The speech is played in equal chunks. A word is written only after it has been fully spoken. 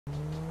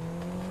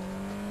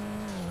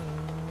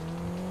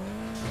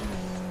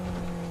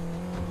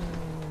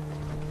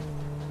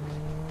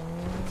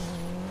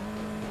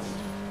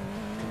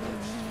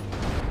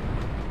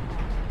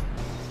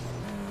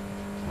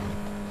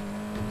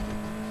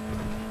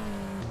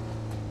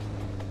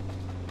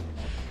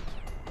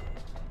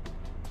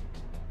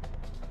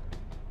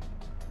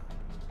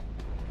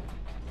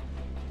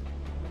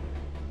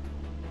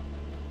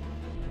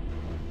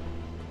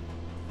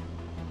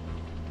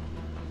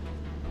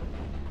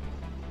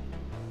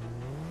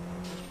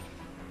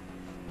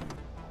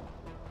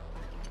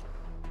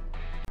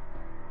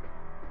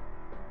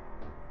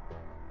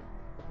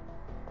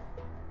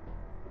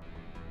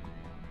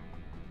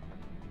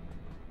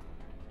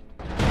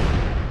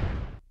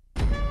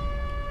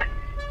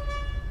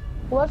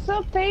What's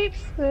up, peeps?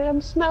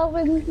 I'm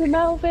Smelvin the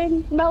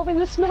Melvin. Melvin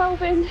the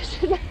Smelvin.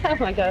 Oh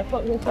my god, I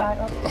fucked this right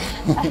up.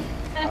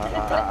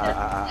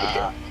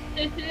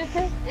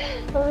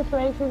 Well, this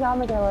race is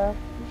Armadillo.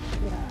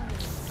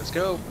 Let's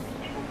go.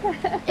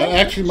 And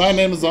actually, my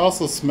name is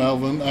also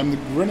Smelvin. I'm the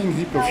grinning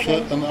heap of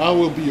shit, and I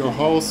will be your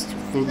host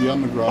through the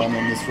underground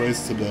on this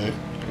race today.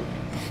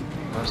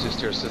 I was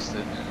just your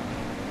assistant.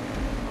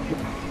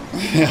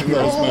 Yeah,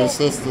 that was my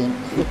assistant.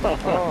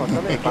 Oh,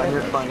 I'm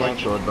your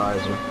financial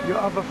advisor. your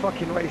other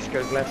fucking race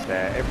goes left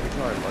there every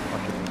time. I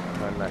fucking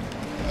turn left.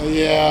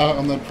 Yeah,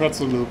 on that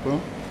pretzel loop, huh?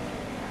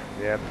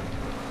 Yep.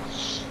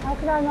 How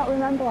could I not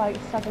remember like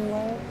 7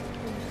 words?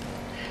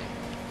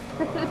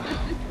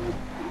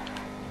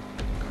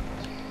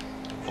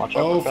 Watch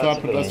out Oh, for flat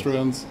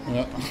civilians. pedestrians.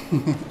 Yeah.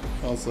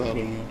 Also, I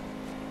don't know.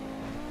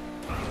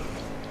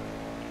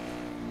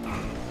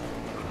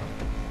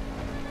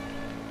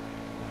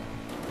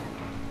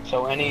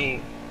 So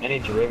any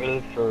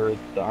derivative for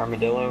the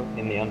armadillo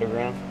in the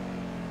underground?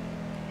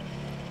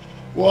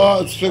 Well,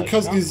 it's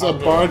because these are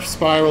barge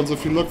spirals.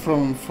 If you look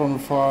from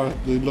afar,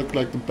 they look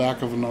like the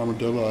back of an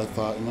armadillo, I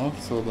thought, you know?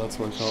 So that's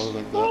why I call it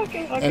like that.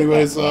 Okay,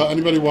 Anyways,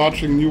 anybody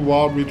watching, new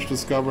wall breach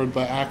discovered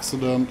by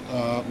accident.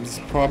 It's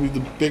probably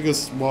the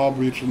biggest wall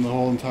breach in the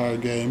whole entire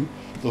game.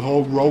 The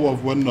whole row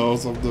of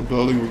windows of the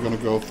building we're going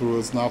to go through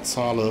is not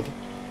solid.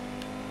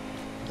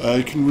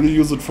 You can really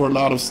use it for a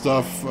lot of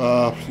stuff.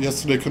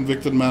 Yesterday,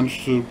 Convicted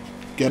managed to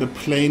get a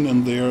plane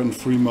in there in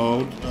free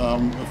mode.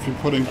 If you're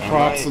putting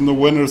props in the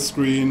winner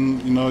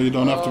screen, you know, you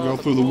don't have to go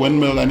through the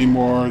windmill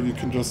anymore. You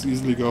can just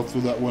easily go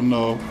through that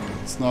window.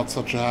 It's not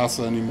such a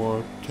hassle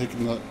anymore,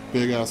 taking that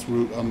big-ass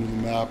route under the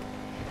map.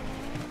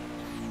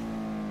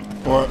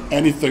 Or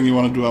anything you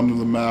want to do under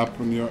the map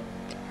in your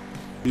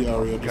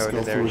area, just Going go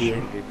in there through and here.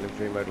 shooting people in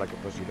free mode like a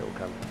pussy little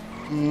cunt.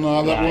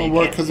 No, that won't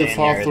work because you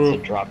fall through.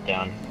 It's a drop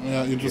down.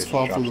 Yeah, you just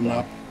fall through the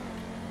map.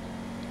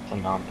 It's a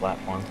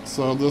non-platform.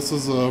 So this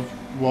is a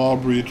wall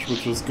breach,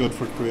 which is good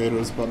for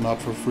creators, but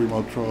not for free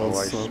mode trolls.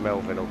 Otherwise, So.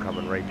 Smelvin will come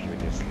and rape you in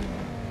your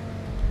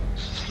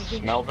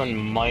sleep. Melvin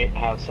might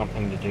have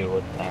something to do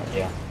with that,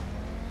 yeah.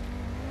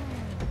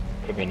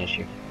 Could be an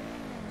issue.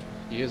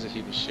 He is a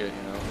heap of shit,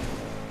 you know.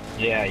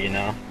 Yeah, you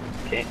know.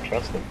 Can't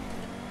trust him.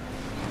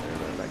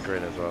 And that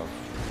grin as well.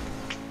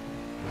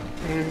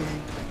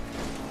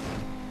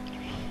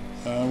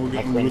 We're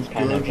getting That grin's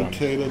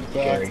regurgitated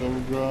back scary. over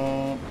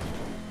ground.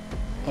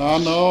 Oh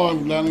no,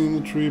 I'm landing in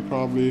the tree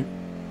probably.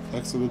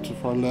 Exited too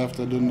far left,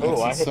 I didn't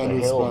Oh, I exit hit the center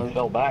hill and spot.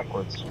 fell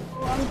backwards.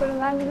 Oh, I'm gonna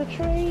land in a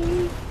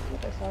tree.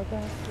 Yes, I'll go.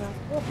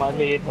 No. My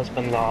lead has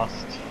been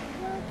lost.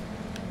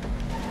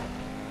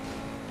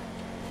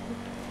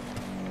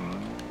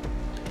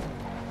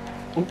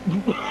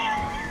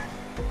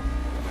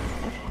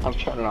 I'm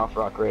turning off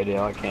rock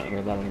radio. I can't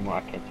hear that anymore.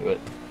 I can't do it.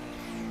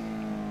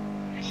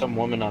 Some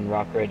woman on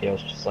rock radio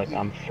is just like,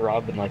 I'm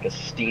throbbing like a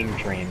steam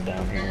train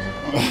down here.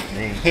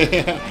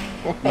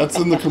 That's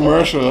in the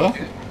commercial,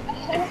 huh?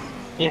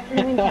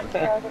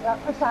 That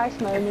precise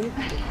moment.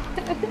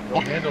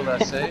 Don't handle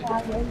that, say.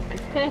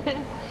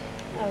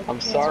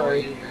 I'm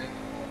sorry.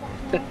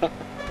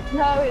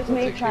 No, it's I'll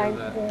me take care of trying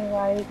to do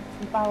like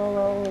barrel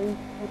rolling.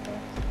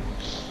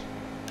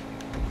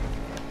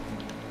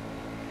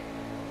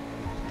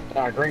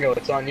 Gringo,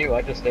 it's on you.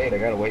 I just ate. I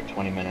gotta wait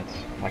 20 minutes.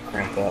 I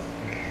cramped up.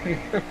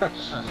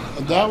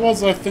 That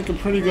was, I think, a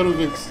pretty good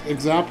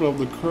example of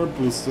the curb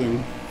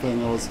boosting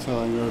thing I was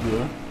telling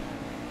earlier.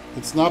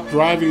 It's not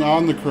driving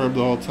on the curb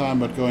the whole time,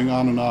 but going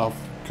on and off.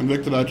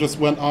 Convicted, I just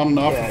went on and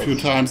off a few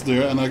times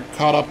there, and I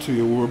caught up to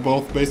you. We were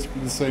both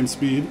basically the same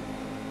speed,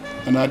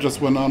 and I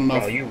just went on and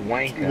off you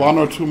wanker. 1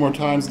 or 2 more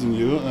times than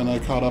you, and I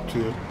caught up to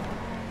you.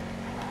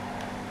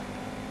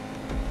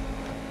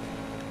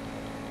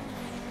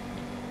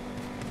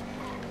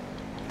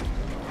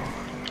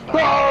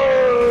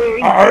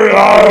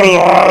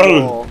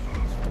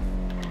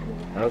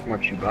 That was more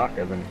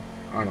Chewbacca than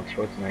Arnold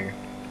Schwarzenegger.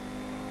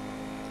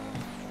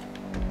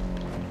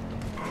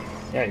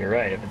 Yeah, you're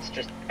right. If it's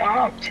just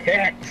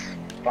tits,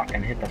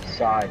 fucking hit the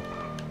side.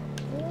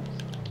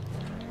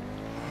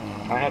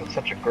 I had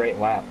such a great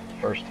lap the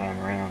first time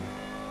around.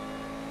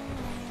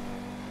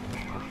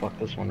 I fucked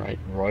this one right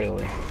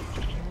royally.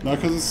 Now,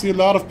 because you see a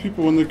lot of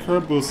people when they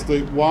curb boost,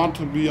 they want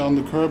to be on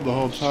the curb the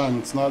whole time.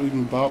 It's not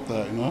even about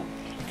that, you know?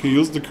 You can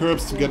use the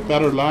curbs to get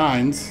better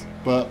lines,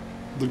 but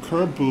the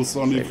curb boost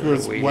only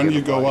occurs when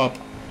you go up.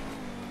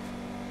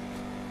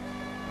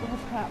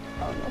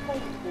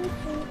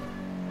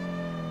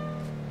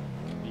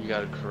 You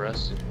gotta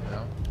caress it,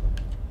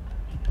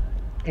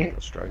 you know?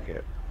 Stroke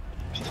it.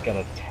 Just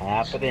gotta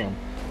tap it in.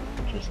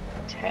 Just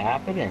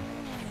tap it in.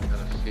 You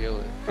gotta feel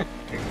it.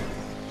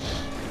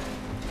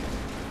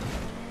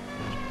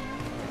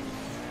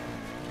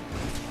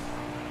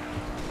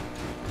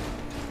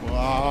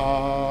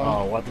 Wow.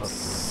 Oh, what the?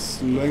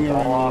 Slinging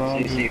Fall off,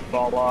 around. CC,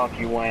 fall off,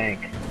 you wank.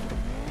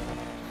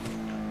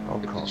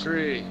 Hit the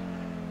tree.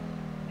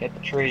 Hit the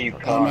tree, you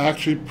I'm cock.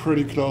 actually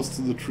pretty close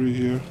to the tree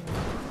here.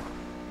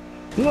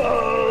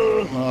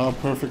 Whoa! Oh,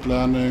 perfect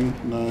landing.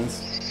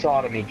 Nice.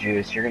 Sodomy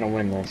juice, you're gonna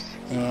win this.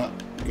 Yeah,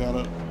 got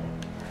it.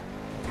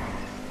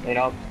 You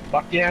know,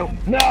 fuck you.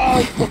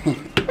 No!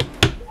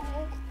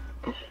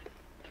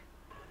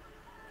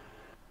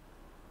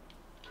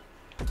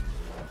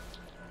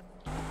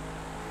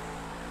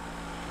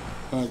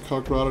 Alright,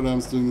 Cock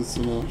Rotterdam's doing this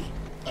in a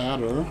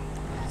adder.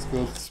 Let's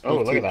go Oh,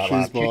 look at that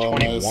lap. Cheeseball, my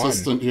 221.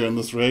 assistant here in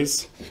this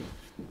race.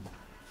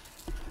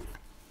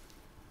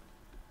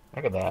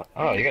 Look at that.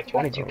 Oh, you got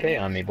 22K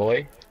on me,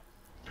 boy.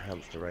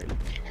 Hamster right.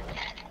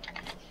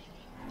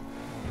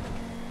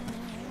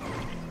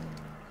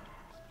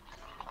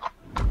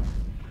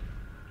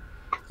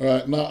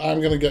 Alright, now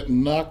I'm gonna get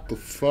knocked the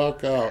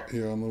fuck out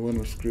here on the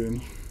winner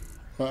screen.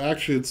 Well,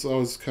 actually, it's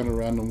always kind of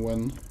random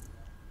when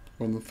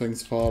the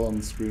things fall on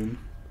the screen.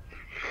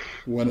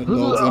 When it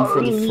loads in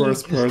for the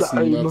first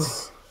person,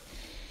 that's...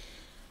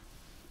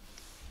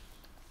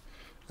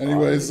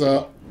 Anyways,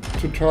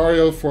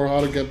 tutorial for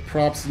how to get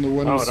props in the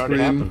winner Oh, it already screen.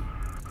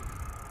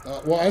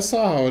 happened. Well, I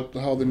saw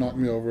how they knocked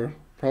me over.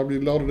 Probably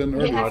loaded in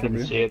early I for didn't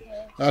me. see it.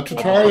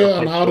 Tutorial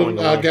on how Going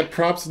to away. get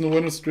props in the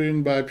winner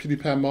screen by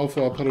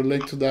PetayPanMoFo. I'll put a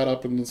link to that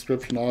up in the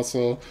description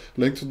also.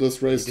 Link to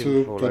this race You didn't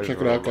too. fall Go over check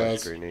it out, on my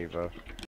guys. screen either.